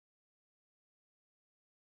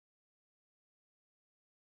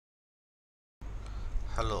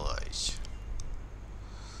Hello guys,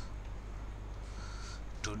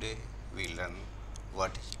 today we learn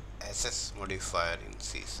what is access modifier in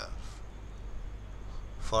C#.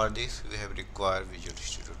 For this we have required Visual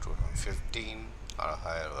Studio 2015 or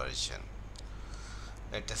higher version.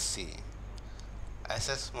 Let us see.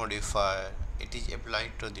 Access modifier, it is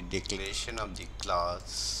applied to the declaration of the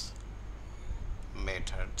class,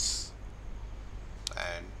 methods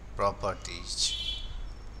and properties,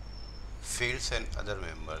 fields and other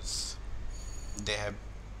members. They have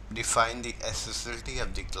defined the accessibility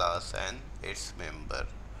of the class and its member.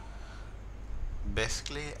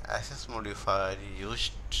 Basically, access modifier is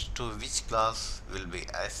used to which class will be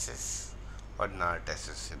accessed or not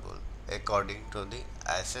accessible according to the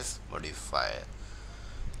access modifier.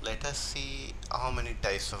 Let us see how many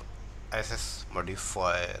types of access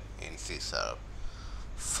modifier in C#.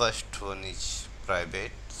 First one is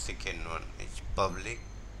private, second one is public,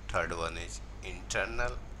 third one is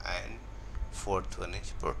internal, and fourth one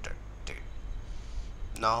is protected.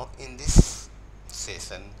 Now in this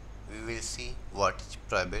session we will see what is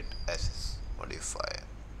private access modifier.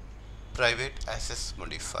 Private access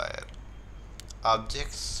modifier.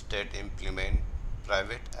 Objects that implement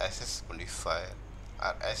private access modifier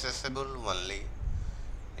are accessible only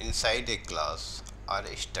inside a class or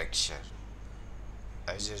a structure.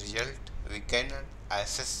 As a result, we cannot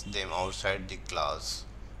access them outside the class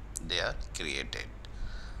they are created.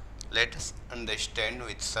 Let us understand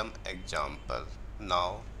with some example.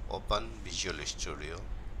 Now open Visual Studio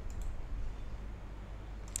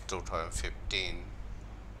 2015,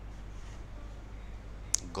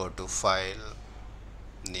 go to File,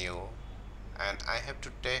 New, and I have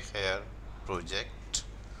to take here Project.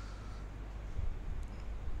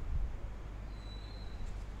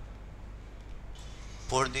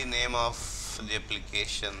 Put the name of the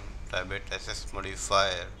application Private Access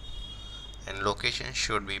Modifier, and location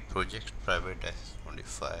should be Project Private Access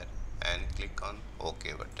Modifier, and click on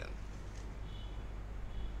OK button.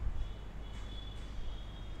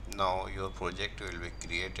 Now your project will be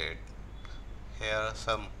created. Here are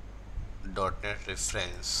some .NET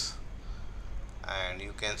reference, and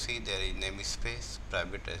you can see there is namespace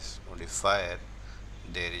private access modifier,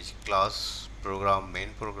 there is class program main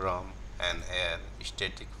program, and here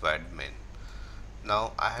static void main.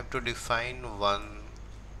 Now I have to define one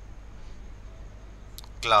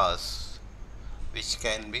class which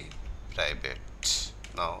can be private.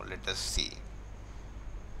 Now let us see.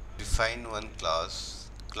 Define one class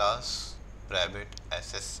private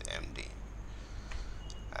access MD,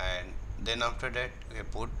 and then after that we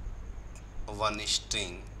put one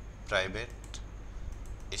string private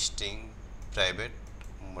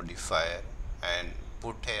modifier, and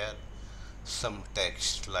put here some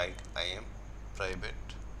text like I am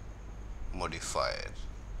private modifier.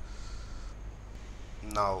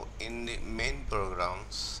 Now in the main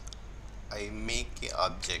programs I made an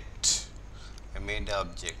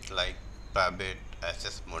object like private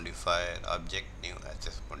access modifier object new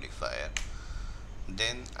access modifier.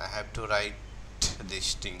 Then I have to write this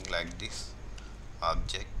string like this,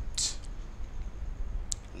 object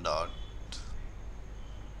dot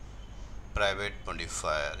private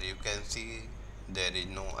modifier. You can see there is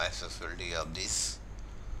no accessibility of this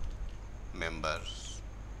member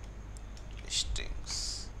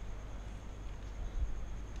strings.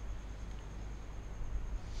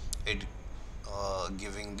 It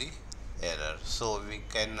giving the error, so we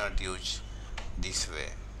cannot use this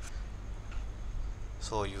way.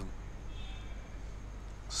 So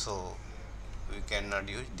we cannot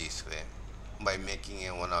use this way by making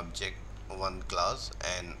a one object one class,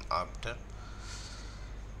 and after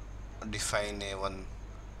define a one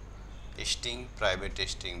string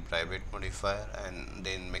private modifier, and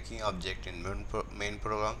then making object in main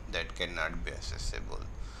program that cannot be accessible.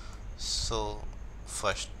 So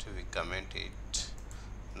first we comment it.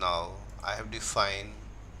 Now I have defined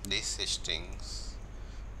these strings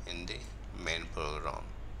in the main program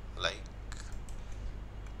like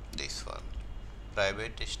this one,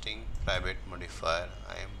 private string private modifier,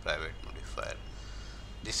 I am private modifier.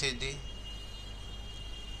 This is the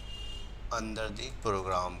under the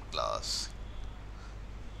program class.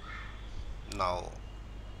 Now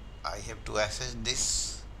I have to access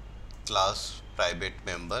this class private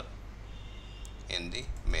member in the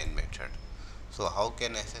main method. So how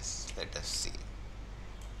can access? Let us see.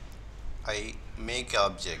 I make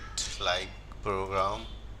object like program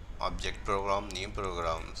object program new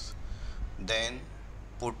programs, then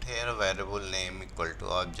put here variable name equal to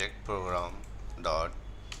object program dot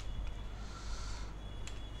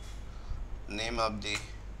name of the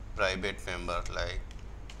private member like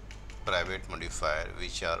private modifier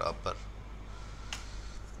which are upper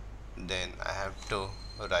then I have to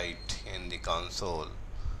write in the console.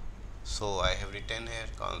 So I have written here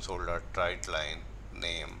console.writeLine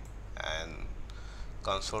name and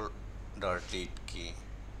console.read key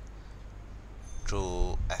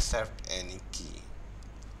to accept any key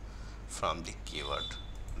from the keyword.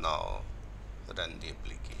 Now run the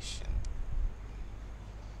application.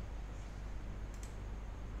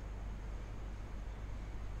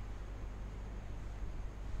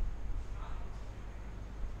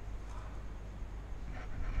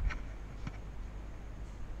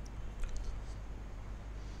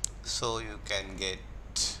 So you can get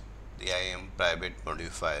the IAM private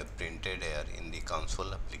modifier printed here in the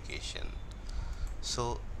console application.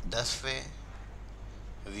 So this way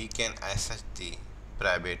we can access the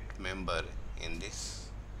private member in this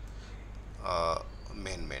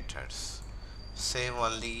main methods. Save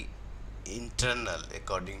only internal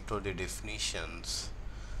according to the definitions,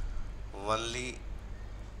 only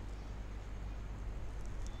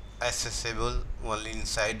accessible only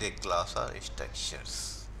inside the class or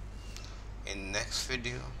structures. In next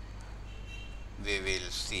video we will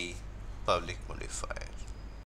see public modifier.